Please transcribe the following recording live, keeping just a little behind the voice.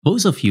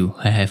Those of you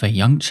who have a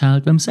young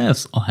child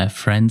themselves or have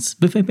friends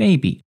with a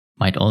baby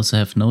might also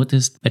have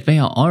noticed that they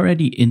are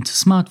already into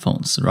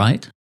smartphones,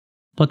 right?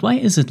 But why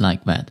is it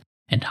like that?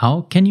 And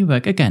how can you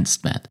work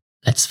against that?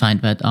 Let's find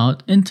that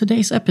out in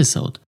today's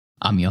episode.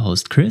 I'm your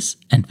host Chris,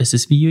 and this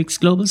is the UX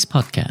Global's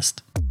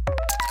podcast.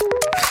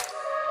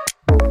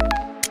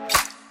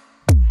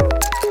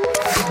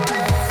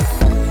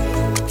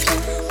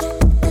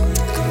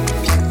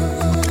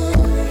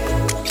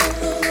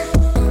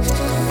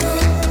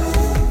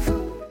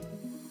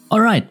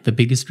 Alright, the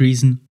biggest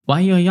reason why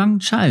your young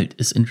child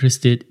is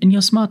interested in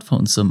your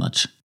smartphone so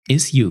much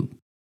is you.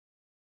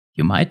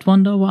 You might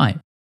wonder why,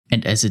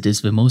 and as it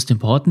is the most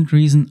important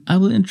reason, I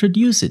will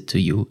introduce it to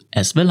you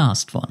as the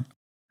last one.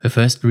 The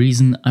first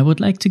reason I would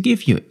like to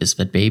give you is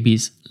that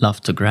babies love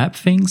to grab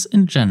things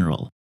in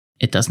general.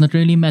 It does not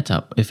really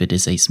matter if it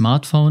is a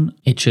smartphone,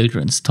 a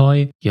children's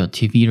toy, your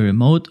TV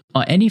remote,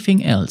 or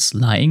anything else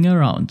lying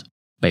around.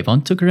 They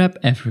want to grab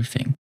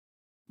everything.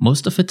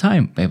 Most of the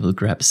time, they will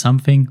grab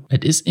something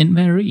that is in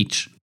their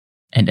reach.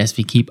 And as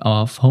we keep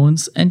our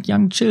phones and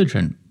young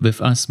children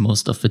with us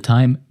most of the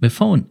time, the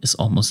phone is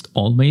almost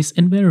always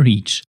in their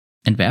reach,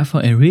 and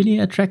therefore a really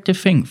attractive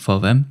thing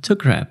for them to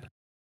grab.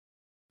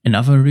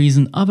 Another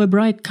reason are the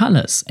bright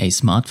colors a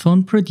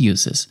smartphone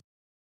produces.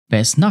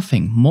 There's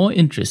nothing more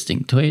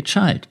interesting to a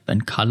child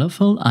than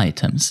colorful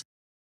items.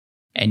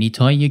 Any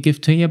toy you give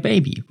to your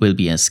baby will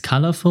be as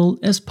colorful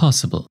as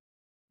possible.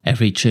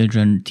 Every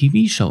children's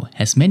TV show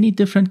has many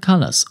different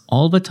colors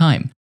all the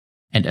time,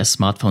 and as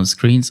smartphone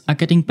screens are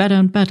getting better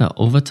and better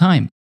over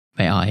time,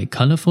 they are a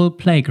colorful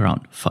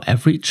playground for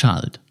every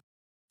child.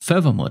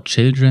 Furthermore,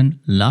 children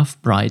love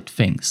bright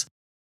things.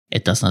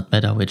 It does not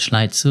matter which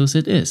light source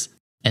it is.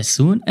 As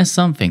soon as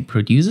something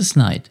produces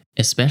light,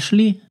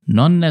 especially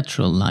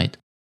non-natural light,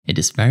 it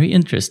is very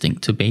interesting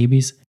to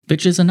babies,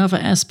 which is another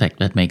aspect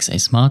that makes a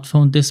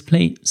smartphone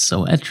display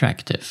so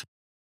attractive.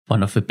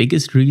 One of the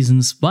biggest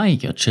reasons why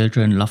your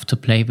children love to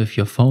play with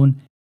your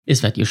phone is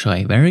that you show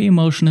a very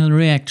emotional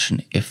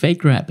reaction if they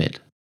grab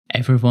it.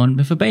 Everyone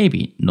with a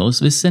baby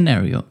knows this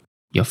scenario.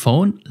 Your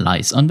phone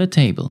lies on the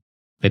table.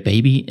 The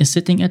baby is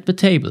sitting at the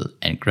table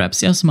and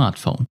grabs your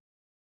smartphone.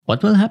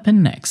 What will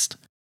happen next?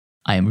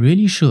 I am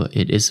really sure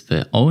it is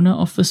the owner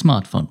of the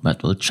smartphone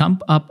that will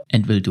jump up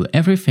and will do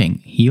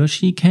everything he or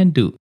she can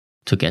do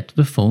to get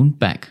the phone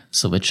back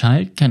so the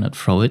child cannot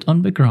throw it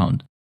on the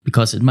ground,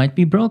 because it might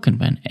be broken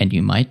then and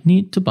you might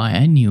need to buy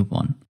a new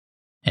one.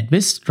 And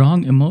this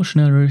strong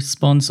emotional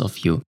response of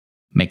you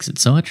makes it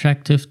so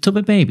attractive to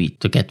the baby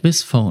to get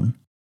this phone.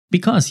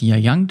 Because your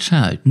young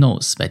child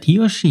knows that he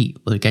or she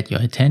will get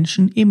your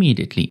attention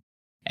immediately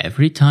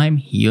every time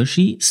he or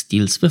she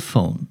steals the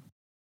phone.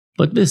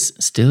 But this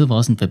still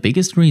wasn't the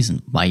biggest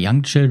reason why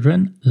young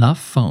children love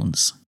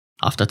phones.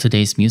 After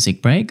today's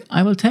music break,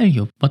 I will tell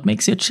you what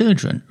makes your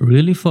children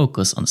really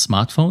focus on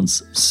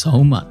smartphones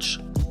so much.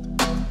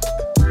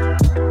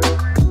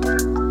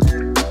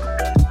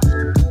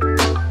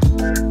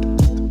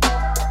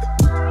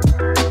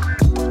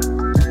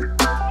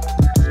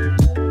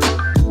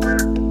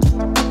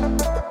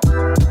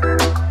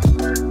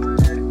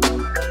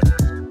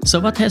 So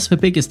what has the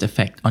biggest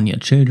effect on your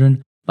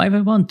children? Why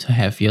they want to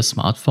have your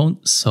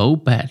smartphone so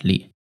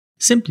badly?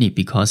 Simply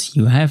because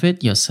you have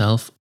it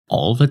yourself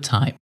all the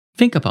time.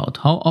 Think about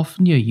how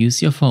often you use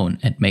your phone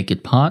and make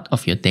it part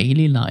of your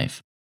daily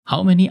life.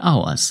 How many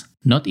hours,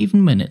 not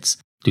even minutes,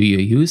 do you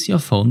use your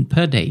phone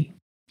per day?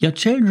 Your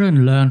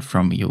children learn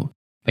from you.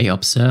 They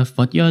observe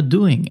what you are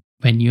doing,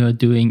 when you are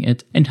doing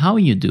it, and how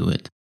you do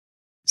it.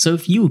 So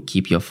if you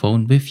keep your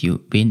phone with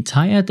you the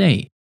entire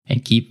day,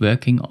 and keep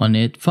working on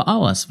it for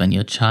hours when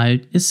your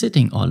child is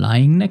sitting or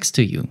lying next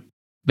to you,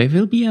 they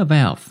will be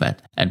aware of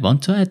that and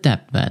want to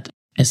adapt that,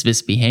 as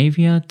this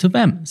behavior to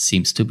them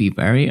seems to be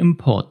very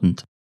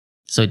important.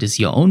 So it is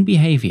your own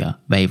behavior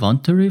they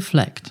want to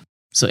reflect.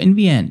 So in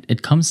the end,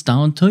 it comes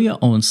down to your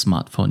own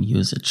smartphone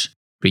usage.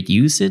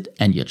 Reduce it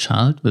and your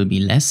child will be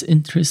less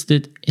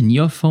interested in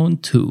your phone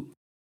too.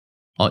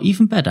 Or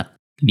even better,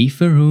 leave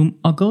the room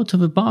or go to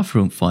the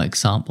bathroom, for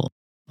example,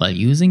 while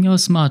using your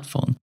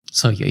smartphone,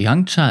 so your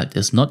young child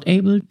is not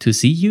able to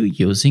see you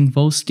using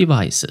those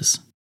devices.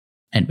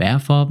 And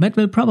therefore that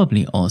will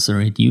probably also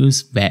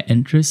reduce their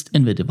interest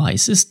in the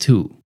devices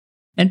too.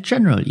 And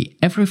generally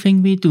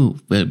everything we do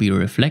will be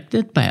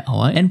reflected by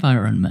our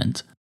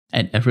environment.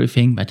 And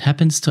everything that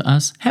happens to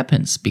us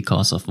happens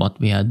because of what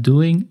we are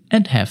doing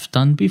and have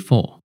done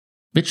before.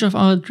 Which of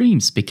our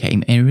dreams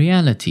became a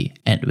reality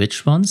and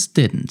which ones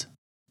didn't?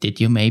 Did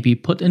you maybe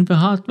put in the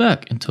hard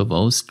work into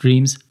those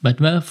dreams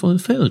that were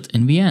fulfilled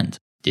in the end?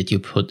 Did you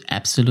put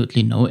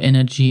absolutely no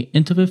energy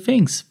into the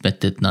things that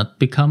did not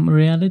become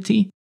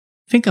reality?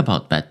 Think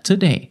about that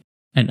today,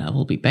 and I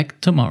will be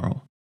back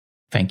tomorrow.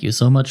 Thank you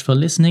so much for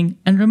listening,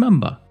 and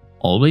remember,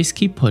 always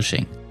keep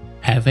pushing.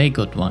 Have a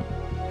good one.